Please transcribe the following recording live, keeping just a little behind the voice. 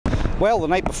Well, the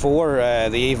night before,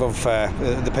 the eve of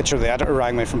the picture, the editor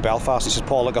rang me from Belfast. He says,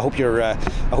 "Paul, look, I hope you're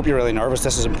really nervous.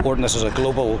 This is important. This is a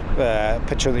global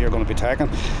picture that you're going to be taking."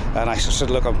 And I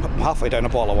said, "Look, I'm halfway down a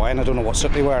bottle of wine. I don't know what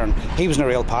suit they wear." And he was in a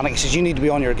real panic. He says, "You need to be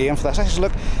on your game for this." I said,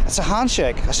 "Look, it's a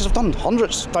handshake." I said, "I've done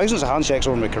hundreds, thousands of handshakes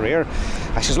over my career."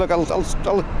 I says, "Look,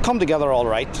 I'll come together all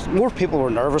right." More people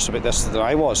were nervous about this than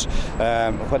I was.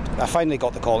 But I finally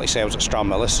got the call to say I was at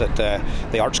Stranmillis at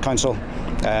the Arts Council,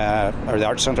 or the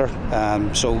Arts Centre.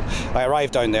 So I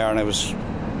arrived down there and I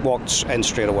walked in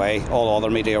straight away. All other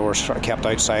media were sort of kept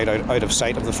outside, out of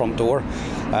sight of the front door.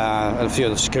 And a few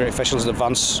of the security officials, the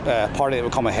advance party that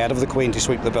would come ahead of the Queen to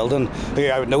sweep the building, who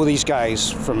I would know these guys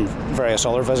from various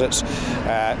other visits,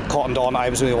 cottoned on I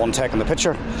was the one taking the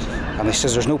picture. And he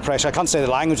says, "There's no pressure." I can't say the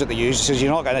language that they use. He says,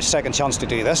 "You're not getting a second chance to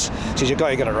do this." He says, "You've got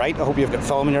to get it right. I hope you've got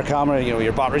film in your camera,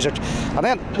 your batteries are..." And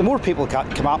then the more people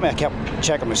come at me, I kept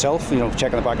checking myself,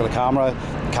 checking the back of the camera,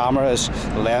 cameras,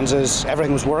 the lenses,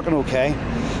 everything was working okay.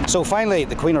 So finally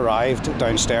the Queen arrived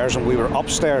downstairs and we were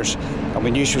upstairs, and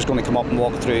we knew she was going to come up and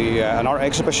walk through an art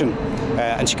exhibition,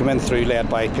 and she came in through, led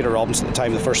by Peter Robinson, at the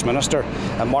time the First Minister,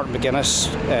 and Martin McGuinness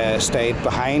stayed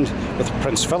behind with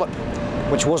Prince Philip,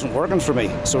 which wasn't working for me.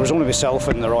 So it was only myself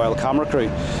and the Royal Camera crew.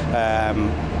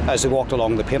 As they walked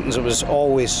along the paintings, it was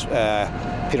always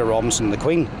Peter Robinson and the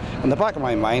Queen. In the back of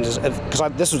my mind,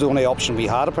 because this was the only option we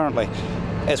had apparently,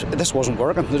 this wasn't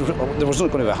working. There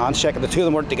wasn't going to be a handshake, and the two of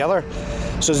them weren't together.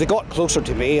 So as they got closer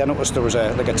to me, I noticed there was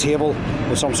like a table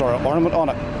with some sort of ornament on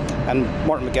it, and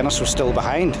Martin McGuinness was still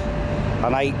behind.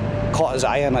 And I caught his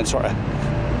eye and I'd sort of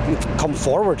come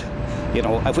forward,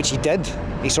 which he did.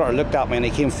 He sort of looked at me and he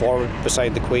came forward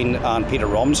beside the Queen and Peter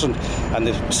Robinson, and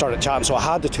they started chatting. So I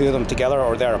had the two of them together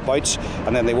or thereabouts,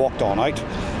 and then they walked on out,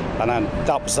 and then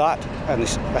that was that. And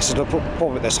I said, "Look, what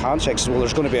about this handshake?" He said, "Well,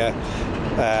 there's going to be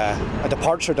a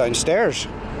departure downstairs,"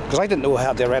 because I didn't know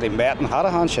had they already met and had a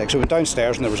handshake. So we went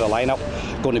downstairs and there was a lineup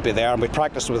going to be there, and we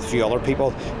practiced with a few other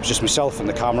people. It was just myself and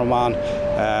the cameraman.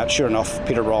 Sure enough,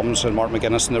 Peter Robinson, Martin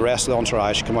McGuinness and the rest of the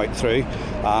entourage came out through,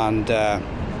 and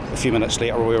a few minutes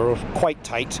later we were quite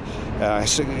tight. I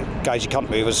said, "Guys, you can't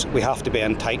move us. We have to be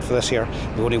in tight for this here.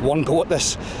 We've only one go at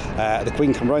this." The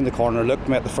Queen came round the corner, looked,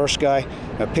 met the first guy,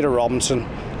 Peter Robinson,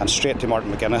 and straight to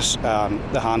Martin McGuinness,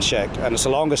 the handshake. And it's the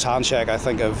longest handshake I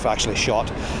think I've actually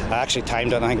shot. I actually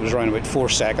timed it, and I think it was around about 4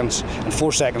 seconds. And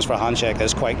 4 seconds for a handshake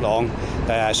is quite long.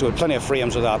 So we had plenty of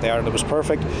frames of that there, and it was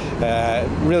perfect.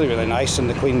 Really, really nice. And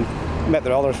the Queen met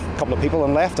the other couple of people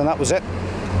and left, and that was it.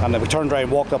 And then we turned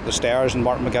around, walked up the stairs, and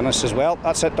Martin McGuinness says, "Well,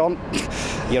 that's it, done."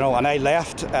 And I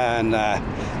left, and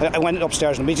I went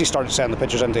upstairs and immediately started sending the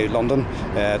pictures into London,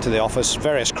 to the office,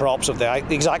 various crops of the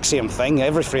exact same thing.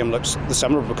 Every frame looks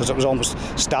similar because it was almost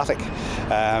static.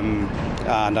 And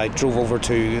I drove over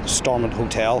to Stormont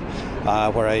Hotel,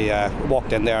 where I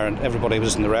walked in there, and everybody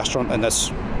was in the restaurant, and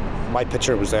my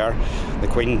picture was there, the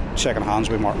Queen shaking hands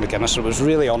with Martin McGuinness. It was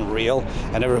really unreal,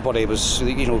 and everybody was,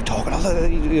 talking,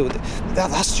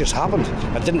 that's just happened.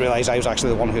 I didn't realise I was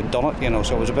actually the one who'd done it,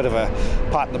 so it was a bit of a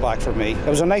pat in the back for me. It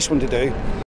was a nice one to do.